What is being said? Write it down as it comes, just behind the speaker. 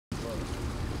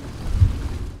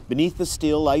Beneath the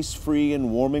still, ice-free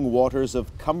and warming waters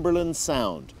of Cumberland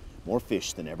Sound, more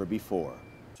fish than ever before.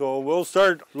 So we'll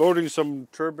start loading some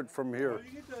turbot from here.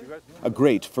 A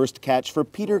great first catch for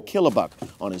Peter Killebuck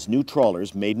on his new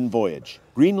trawler's maiden voyage.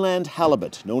 Greenland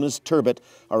halibut, known as turbot,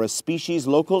 are a species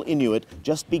local Inuit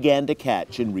just began to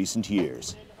catch in recent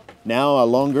years. Now a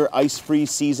longer ice-free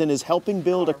season is helping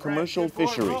build a commercial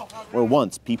fishery where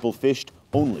once people fished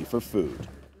only for food.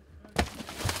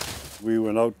 We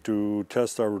went out to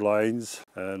test our lines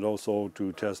and also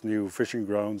to test new fishing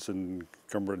grounds in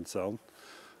Cumberland Sound.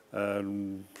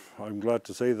 And I'm glad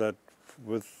to say that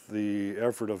with the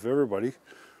effort of everybody,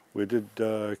 we did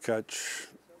catch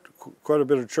quite a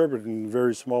bit of turbot in a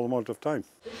very small amount of time.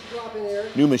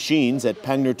 New machines at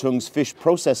Pangnirtung's fish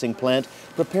processing plant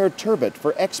prepare turbot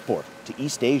for export to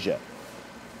East Asia.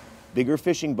 Bigger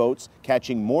fishing boats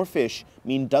catching more fish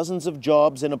mean dozens of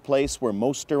jobs in a place where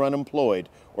most are unemployed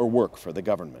or work for the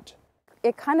government.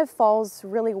 It kind of falls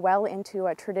really well into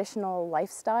a traditional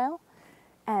lifestyle.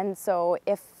 And so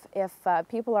if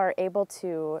people are able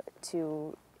to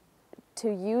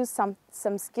use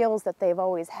some skills that they've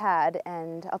always had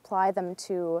and apply them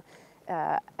to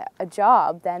a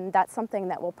job, then that's something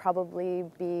that will probably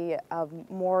be of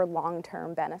more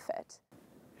long-term benefit.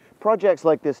 Projects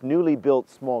like this newly built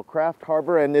small craft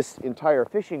harbor and this entire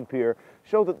fishing pier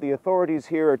show that the authorities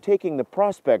here are taking the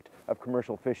prospect of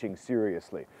commercial fishing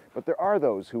seriously. But there are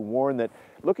those who warn that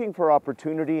looking for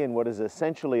opportunity in what is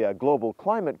essentially a global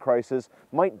climate crisis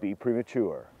might be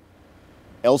premature.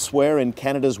 Elsewhere in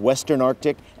Canada's Western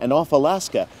Arctic and off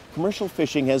Alaska, commercial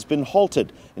fishing has been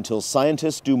halted until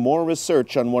scientists do more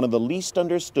research on one of the least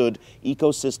understood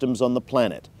ecosystems on the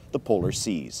planet, the polar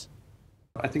seas.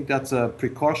 I think that's a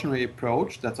precautionary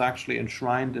approach that's actually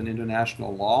enshrined in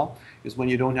international law, is when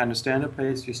you don't understand a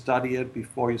place, you study it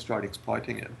before you start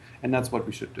exploiting it. And that's what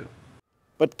we should do.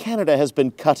 But Canada has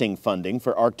been cutting funding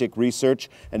for Arctic research,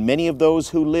 and many of those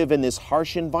who live in this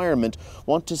harsh environment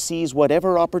want to seize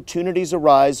whatever opportunities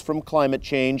arise from climate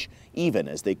change, even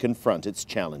as they confront its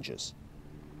challenges.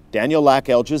 Daniel Lack,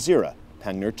 Al Jazeera,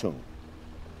 Pangnirtung.